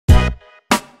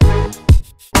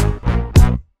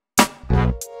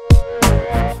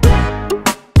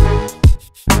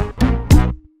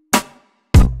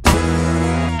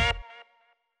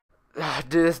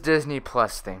This Disney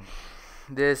Plus thing.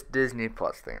 This Disney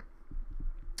Plus thing.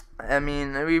 I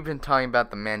mean, we've been talking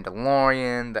about The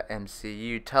Mandalorian, the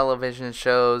MCU television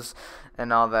shows,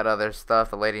 and all that other stuff.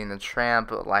 The Lady and the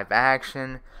Tramp, live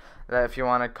action, that if you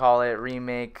want to call it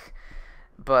remake.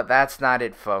 But that's not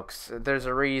it, folks. There's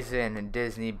a reason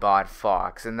Disney bought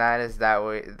Fox, and that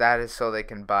is so they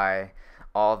can buy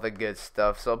all the good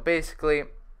stuff. So basically,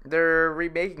 they're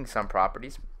remaking some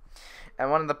properties,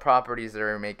 and one of the properties they're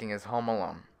remaking is Home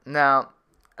Alone. Now,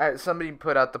 somebody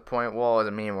put out the point, well, I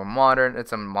mean, we're modern.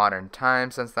 It's a modern time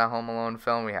since that Home Alone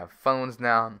film. We have phones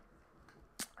now.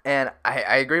 And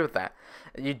I agree with that.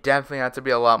 You definitely have to be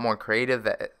a lot more creative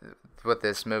with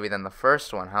this movie than the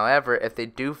first one. However, if they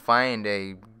do find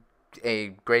a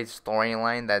great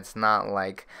storyline that's not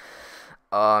like,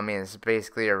 I mean, it's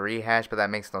basically a rehash, but that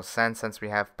makes no sense since we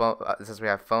have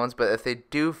phones. But if they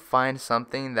do find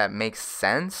something that makes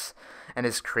sense and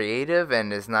is creative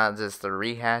and is not just a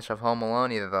rehash of Home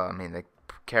Alone, either though, I mean, the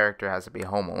character has to be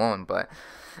Home Alone, but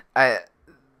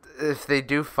if they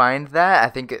do find that, I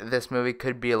think this movie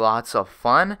could be lots of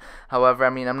fun. However, I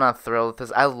mean, I'm not thrilled with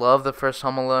this. I love the first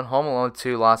Home Alone. Home Alone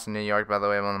 2, Lost in New York, by the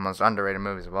way, one of the most underrated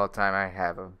movies of all time. I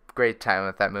have a great time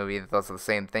with that movie. It's also the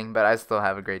same thing, but I still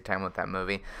have a great time with that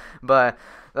movie. But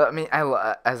I mean,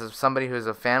 as somebody who's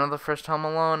a fan of the first Home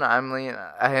Alone, I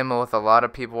am with a lot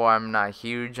of people. I'm not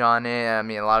huge on it. I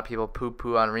mean, a lot of people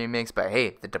poo-poo on remakes, but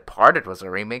hey, The Departed was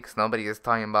a remake. Nobody is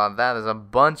talking about that. There's a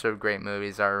bunch of great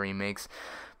movies that are remakes.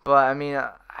 But I mean,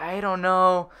 I don't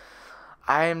know.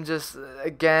 I'm just,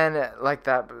 again, like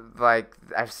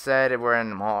I've said, we're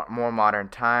in more modern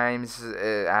times.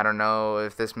 I don't know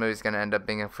if this movie's going to end up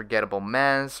being a forgettable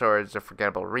mess or it's a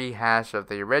forgettable rehash of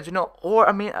the original. Or,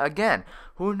 I mean, again,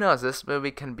 who knows? This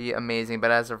movie can be amazing, but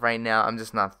as of right now, I'm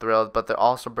just not thrilled. But they're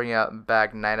also bringing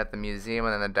back Night at the Museum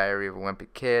and then The Diary of a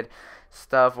Wimpy Kid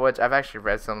stuff, which I've actually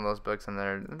read some of those books, and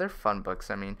they're fun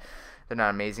books. I mean, they're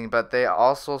not amazing, but they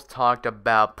also talked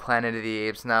about Planet of the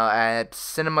Apes. Now, at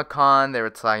CinemaCon, they were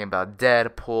talking about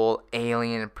Deadpool,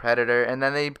 Alien, and Predator, and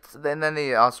then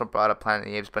they also brought up Planet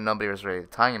of the Apes, but nobody was really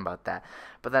talking about that.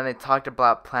 But then they talked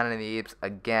about Planet of the Apes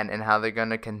again and how they're going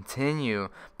to continue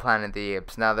Planet of the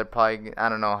Apes. Now, they're probably, I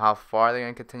don't know how far they're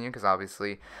going to continue, because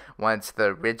obviously once the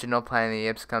original Planet of the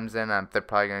Apes comes in, they're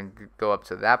probably going to go up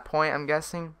to that point, I'm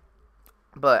guessing.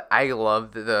 But I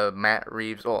love the Matt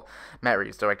Reeves. Well, Matt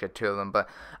Reeves directed two of them, but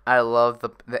I love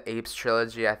the Apes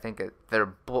trilogy. I think they're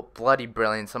bloody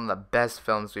brilliant. Some of the best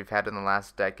films we've had in the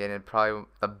last decade, and probably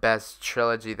the best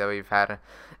trilogy that we've had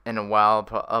in a while.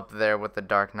 Up there with the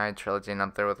Dark Knight trilogy, and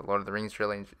up there with the Lord of the Rings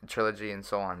trilogy, and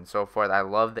so on and so forth. I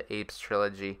love the Apes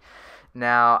trilogy.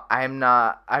 Now,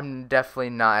 I'm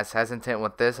definitely not as hesitant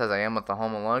with this as I am with the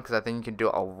Home Alone, because I think you can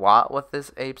do a lot with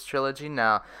this Apes trilogy.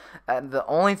 Now, the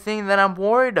only thing that I'm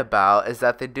worried about is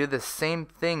that they do the same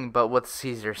thing, but with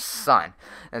Caesar's son.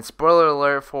 And spoiler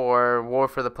alert for War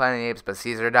for the Planet of the Apes, but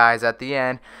Caesar dies at the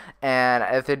end. And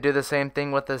if they do the same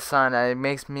thing with the son, it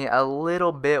makes me a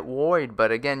little bit worried.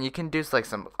 But again, you can do like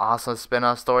some awesome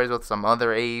spin-off stories with some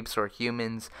other apes or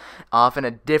humans off in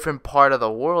a different part of the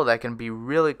world that can be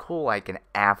really cool, like in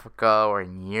Africa or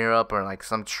in Europe or like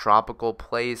some tropical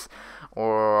place,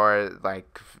 or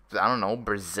like, I don't know,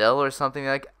 Brazil or something.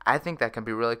 Like, I think that can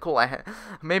be really cool.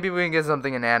 Maybe we can get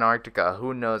something in Antarctica,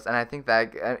 who knows. And I think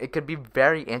that it could be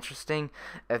very interesting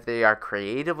if they are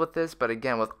creative with this. But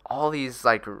again, with all these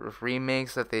like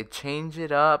remakes, if they change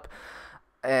it up,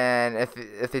 and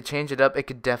if they change it up, it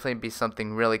could definitely be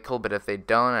something really cool. But if they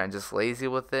don't, and are just lazy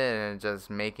with it and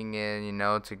just making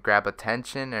it, to grab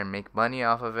attention and make money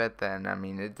off of it, then I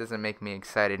mean, it doesn't make me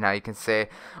excited. Now you can say,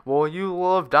 well, you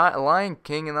loved Lion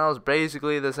King, and that was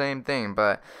basically the same thing.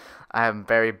 But I'm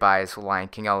very biased with Lion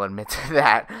King, I'll admit to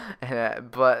that.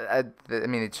 I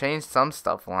mean, they changed some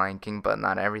stuff, Lion King, but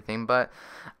not everything. But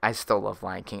I still love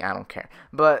Lion King. I don't care.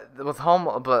 But with Home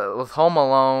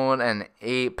Alone and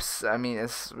Apes, I mean,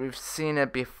 we've seen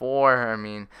it before. I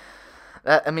mean,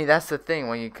 that's the thing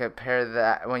when you compare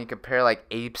like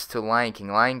Apes to Lion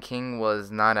King. Lion King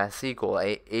was not a sequel.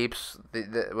 Apes,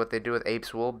 what they do with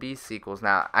Apes will be sequels.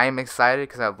 Now, I'm excited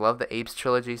because I love the Apes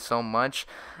trilogy so much.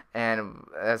 And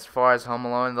as far as Home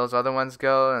Alone and those other ones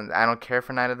go, and I don't care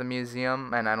for Night of the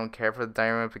Museum, and I don't care for The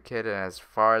Diary of a Kid, and as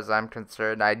far as I'm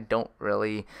concerned, I don't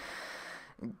really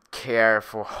care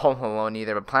for Home Alone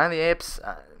either. But Planet of the Apes,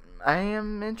 I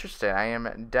am interested. I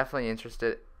am definitely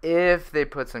interested if they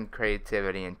put some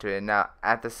creativity into it. Now,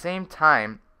 at the same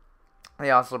time,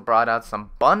 they also brought out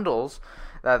some bundles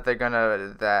that they're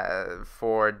gonna that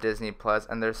for Disney Plus,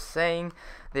 and they're saying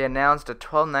they announced a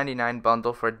 $12.99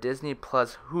 bundle for Disney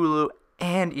Plus, Hulu,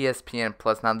 and ESPN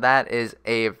Plus. Now that is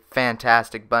a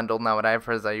fantastic bundle. Now what I've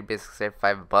heard is that you basically save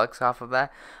 $5 off of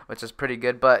that, which is pretty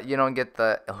good. But you don't get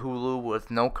the Hulu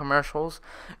with no commercials.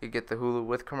 You get the Hulu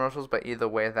with commercials. But either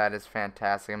way, that is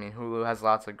fantastic. I mean, Hulu has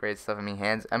lots of great stuff. I mean,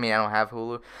 I don't have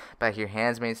Hulu, but I hear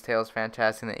Handmaid's Tale is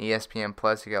fantastic. And the ESPN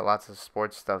Plus, you get lots of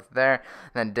sports stuff there.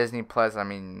 And then Disney Plus, I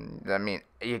mean,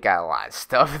 you got a lot of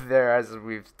stuff there, as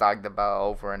we've talked about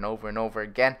over and over and over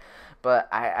again. But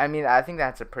I think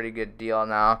that's a pretty good deal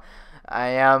now. I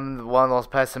am one of those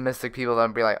pessimistic people that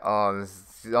would be like, oh,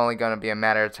 this is only going to be a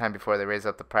matter of time before they raise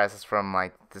up the prices from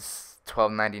like this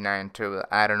 $12.99 to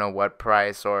I don't know what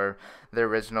price, or the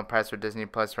original price for Disney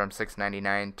Plus from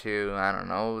 $6.99 to I don't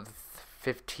know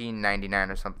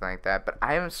 $15.99 or something like that. But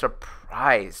I am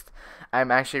surprised. I'm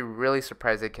actually really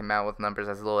surprised they came out with numbers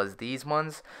as low as these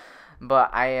ones.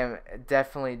 But I am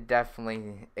definitely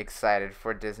excited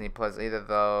for Disney Plus. Either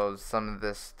though some of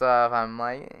this stuff I'm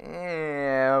like,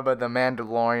 yeah, but the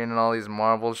Mandalorian and all these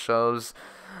Marvel shows,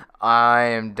 I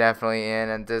am definitely in.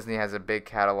 And Disney has a big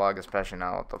catalog, especially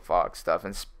now with the Fox stuff.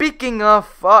 And speaking of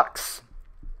Fox,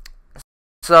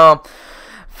 so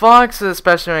Fox,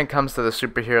 especially when it comes to the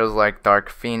superheroes like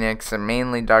Dark Phoenix, and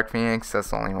mainly Dark Phoenix,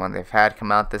 that's the only one they've had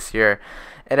come out this year.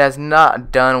 It has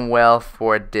not done well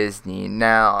for Disney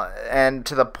now, and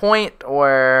to the point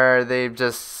where they've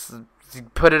just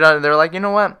put it on. They're like, you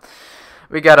know what?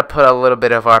 We gotta put a little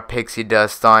bit of our pixie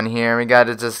dust on here. We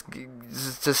gotta just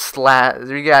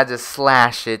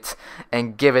slash it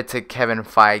and give it to Kevin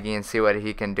Feige and see what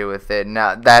he can do with it.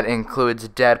 Now that includes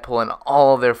Deadpool and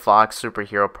all their Fox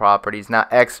superhero properties. Now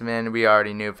X-Men, we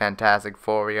already knew. Fantastic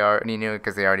Four, we already knew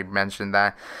because they already mentioned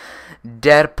that.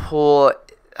 Deadpool.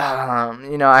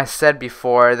 I said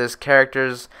before, there's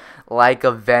characters like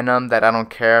a Venom that I don't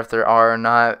care if there are or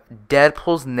not.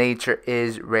 Deadpool's nature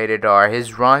is rated R.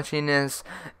 His raunchiness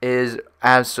is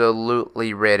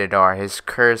absolutely rated R. His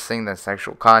cursing, the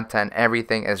sexual content,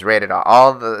 everything is rated R.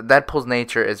 Deadpool's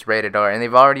nature is rated R, and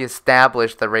they've already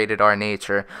established the rated R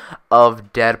nature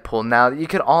of Deadpool. Now, you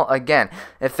could again,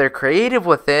 if they're creative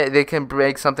with it, they can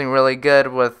make something really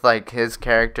good with like his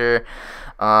character.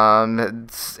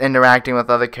 Interacting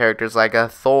with other characters like a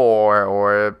Thor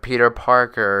or Peter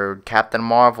Parker, or Captain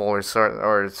Marvel, or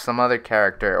some other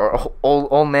character, or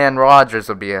Old Man Rogers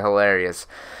would be hilarious.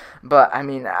 But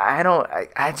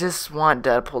I just want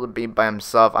Deadpool to be by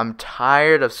himself. I'm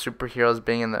tired of superheroes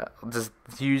being in this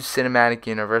huge cinematic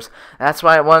universe. That's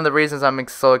why one of the reasons I'm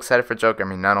so excited for Joker. I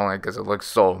mean, not only because it looks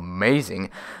so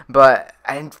amazing, but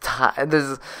I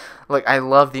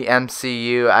love the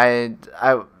MCU.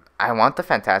 I want the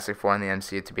Fantastic Four in the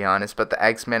MCU, to be honest, but the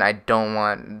X-Men I don't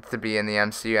want to be in the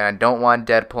MCU, and I don't want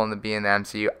Deadpool to be in the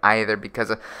MCU either,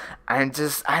 because I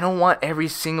don't want every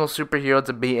single superhero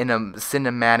to be in a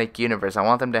cinematic universe. I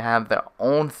want them to have their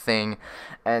own thing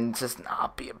and just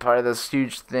not be a part of this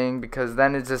huge thing, because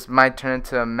then it just might turn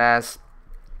into a mess.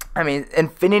 I mean,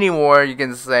 Infinity War, you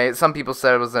can say, some people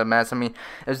said it was a mess. I mean,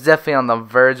 it was definitely on the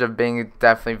verge of being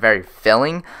definitely very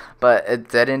filling, but it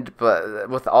didn't. But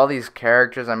with all these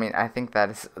characters, I mean, I think that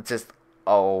is just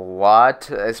a lot,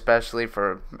 especially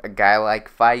for a guy like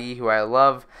Feige, who I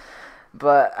love.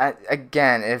 But,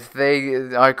 again, if they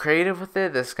are creative with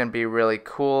it, this can be really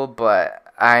cool, but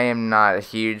I am not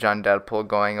huge on Deadpool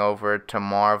going over to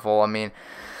Marvel. I mean,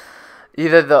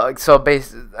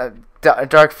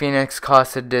 Dark Phoenix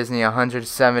costed Disney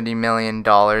 $170 million.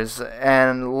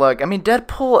 And look, I mean,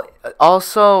 Deadpool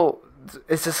also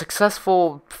is a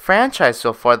successful franchise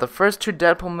so far. The first two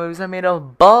Deadpool movies have made a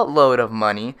buttload of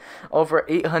money, over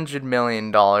 $800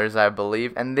 million, I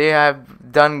believe. And they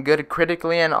have done good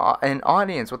critically and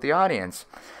with the audience.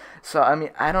 So, I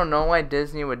mean, I don't know why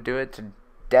Disney would do it to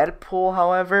Deadpool,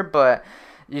 however, but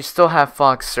you still have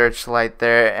Fox Searchlight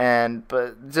there,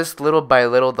 but just little by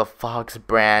little, the Fox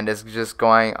brand is just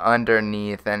going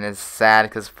underneath, and it's sad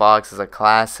because Fox is a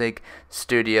classic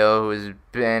studio who's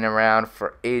been around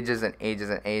for ages and ages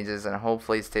and ages, and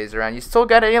hopefully stays around. You still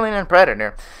got Alien and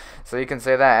Predator, so you can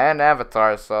say that, and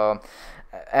Avatar. So,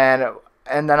 and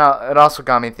then it also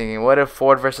got me thinking, what if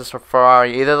Ford versus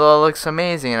Ferrari? Either though it looks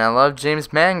amazing, and I love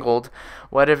James Mangold,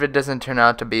 what if it doesn't turn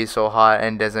out to be so hot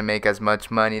and doesn't make as much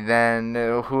money? Then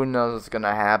who knows what's going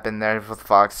to happen there with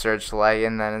Fox Searchlight,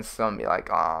 and then it's going to be like,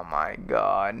 oh my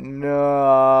god, no.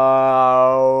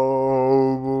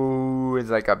 It's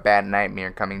like a bad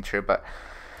nightmare coming true, but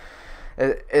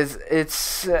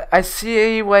I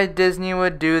see why Disney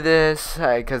would do this,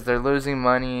 because they're losing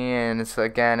money, and it's,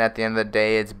 again, at the end of the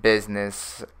day, it's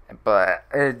business. But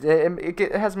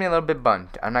it has me a little bit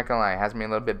bummed. I'm not gonna lie, it has me a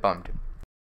little bit bummed.